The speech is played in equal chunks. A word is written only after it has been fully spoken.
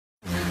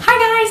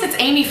guys,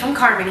 it's Amy from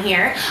Karmin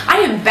here. I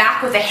am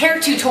back with a hair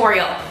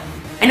tutorial.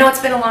 I know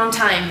it's been a long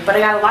time, but I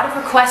got a lot of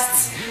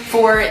requests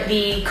for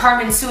the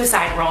Karmin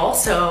suicide roll,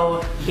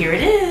 so here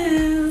it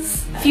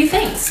is. A few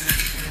things.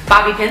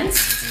 Bobby pins,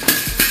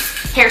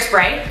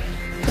 hairspray,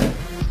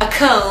 a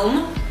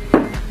comb,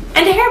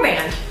 and a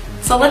hairband.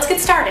 So let's get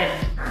started.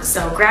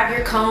 So grab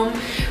your comb.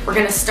 We're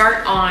going to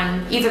start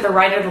on either the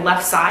right or the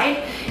left side,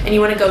 and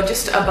you want to go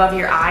just above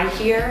your eye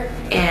here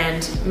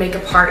and make a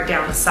part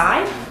down the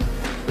side,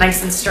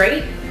 nice and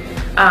straight.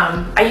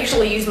 I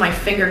usually use my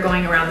finger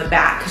going around the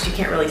back because you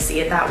can't really see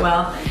it that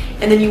well.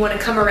 And then you want to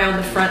come around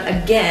the front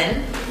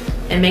again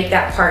and make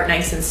that part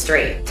nice and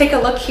straight. Take a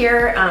look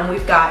here.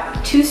 We've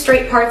got two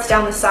straight parts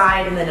down the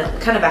side and then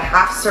kind of a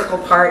half circle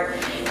part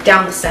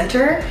down the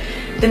center.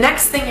 The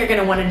next thing you're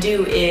going to want to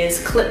do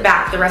is clip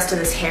back the rest of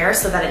this hair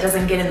so that it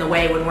doesn't get in the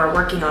way when we're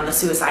working on the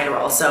suicide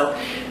roll. So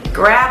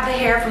grab the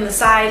hair from the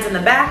sides and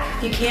the back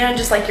if you can,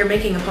 just like you're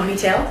making a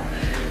ponytail.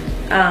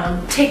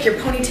 Take your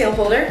ponytail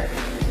holder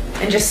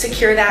and just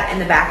secure that in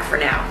the back for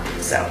now.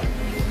 So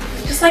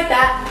just like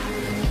that.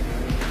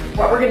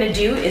 What we're going to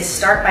do is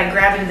start by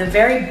grabbing the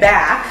very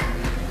back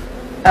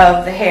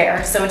of the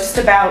hair. So just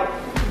about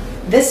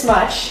this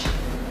much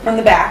from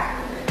the back.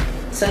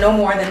 So no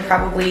more than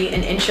probably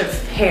an inch of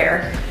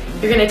hair.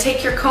 You're going to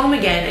take your comb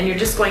again and you're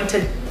just going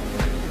to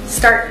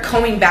start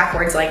combing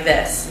backwards like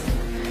this.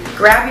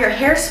 Grab your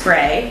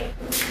hairspray,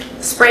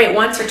 spray it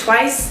once or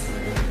twice,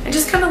 and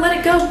just kind of let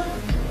it go.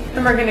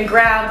 Then we're going to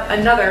grab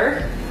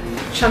another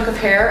chunk of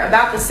hair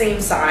about the same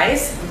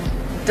size.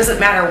 Doesn't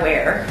matter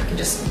where, you can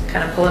just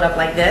kind of pull it up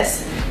like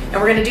this. And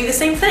we're going to do the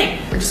same thing.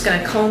 We're just going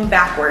to comb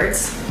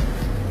backwards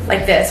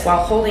like this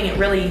while holding it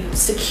really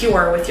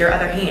secure with your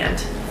other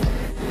hand.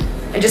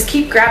 And just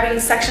keep grabbing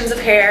sections of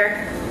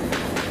hair,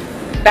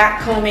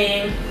 back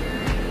combing,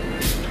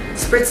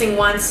 spritzing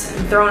once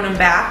and throwing them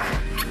back.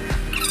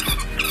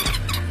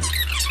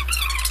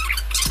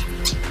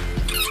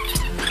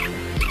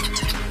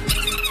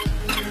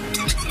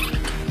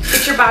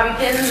 Get your bobby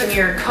pins and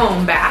your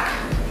comb back.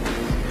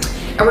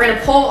 And we're going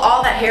to pull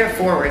all that hair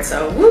forward.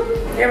 So whoop,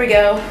 there we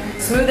go.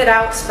 Smooth it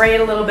out, spray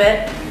it a little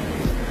bit.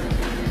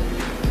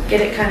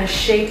 Get it kind of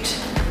shaped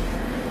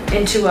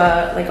into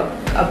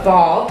a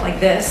ball like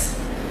this.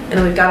 And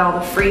then we've got all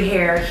the free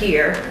hair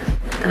here.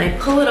 And I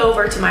pull it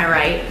over to my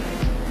right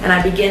and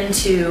I begin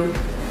to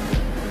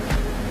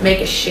make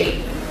a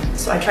shape.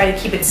 So I try to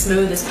keep it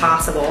smooth as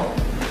possible.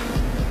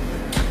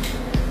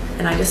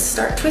 And I just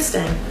start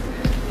twisting.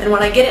 And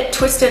when I get it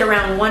twisted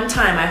around one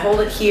time, I hold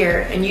it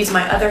here and use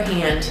my other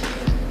hand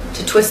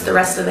to twist the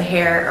rest of the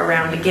hair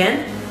around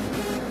again.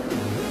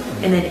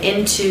 And then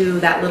into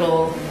that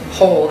little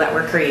hole that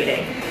we're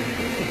creating.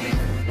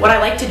 What I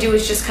like to do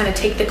is just kind of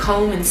take the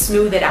comb and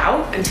smooth it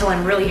out until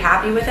I'm really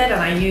happy with it, and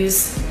I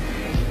use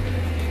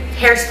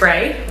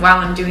hairspray while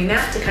I'm doing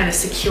that to kind of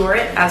secure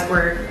it as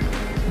we're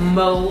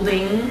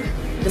molding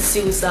the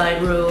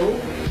suicide roll.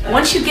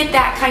 Once you get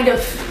that kind of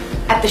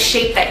at the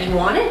shape that you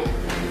want it,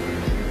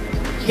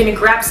 you're going to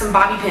grab some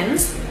bobby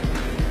pins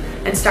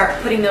and start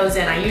putting those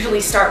in. I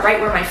usually start right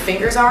where my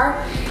fingers are,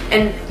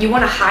 and you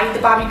want to hide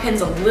the bobby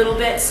pins a little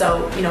bit,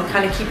 so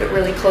kind of keep it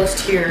really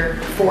close to your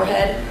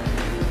forehead.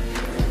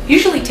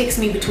 Usually takes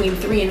me between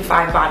 3 and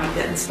 5 bobby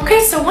pins.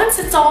 Okay, so once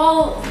it's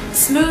all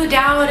smoothed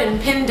out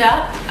and pinned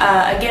up,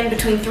 again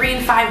between 3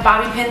 and 5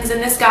 bobby pins in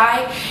this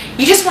guy,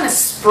 you just want to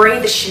spray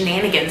the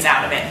shenanigans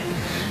out of it.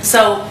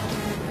 So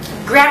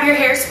grab your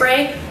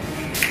hairspray,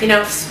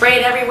 spray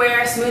it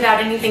everywhere, smooth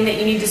out anything that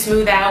you need to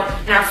smooth out.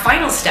 And our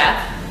final step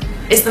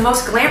is the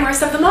most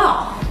glamorous of them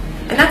all.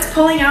 And that's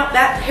pulling out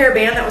that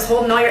hairband that was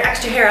holding all your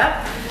extra hair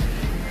up.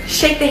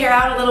 Shake the hair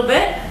out a little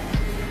bit,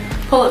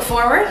 pull it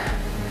forward,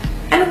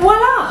 and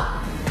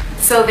voila!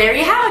 So there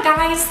you have it,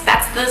 guys.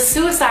 That's the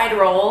suicide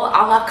roll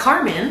a la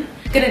Karmin.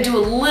 Gonna do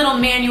a little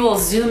manual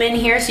zoom in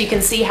here so you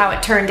can see how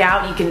it turned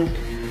out. You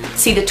can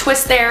see the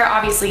twist there.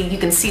 Obviously, you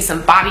can see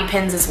some bobby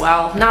pins as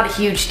well. Not a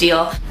huge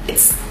deal.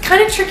 It's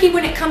kind of tricky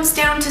when it comes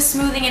down to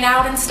smoothing it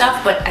out and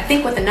stuff, but I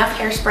think with enough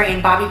hairspray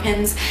and bobby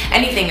pins,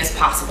 anything is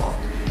possible.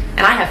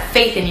 And I have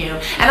faith in you.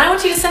 And I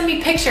want you to send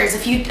me pictures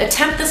if you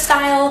attempt the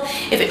style,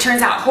 if it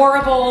turns out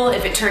horrible,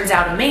 if it turns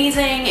out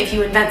amazing, if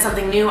you invent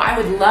something new. I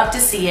would love to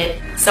see it.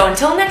 So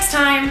until next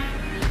time,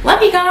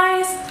 love you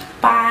guys.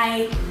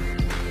 Bye.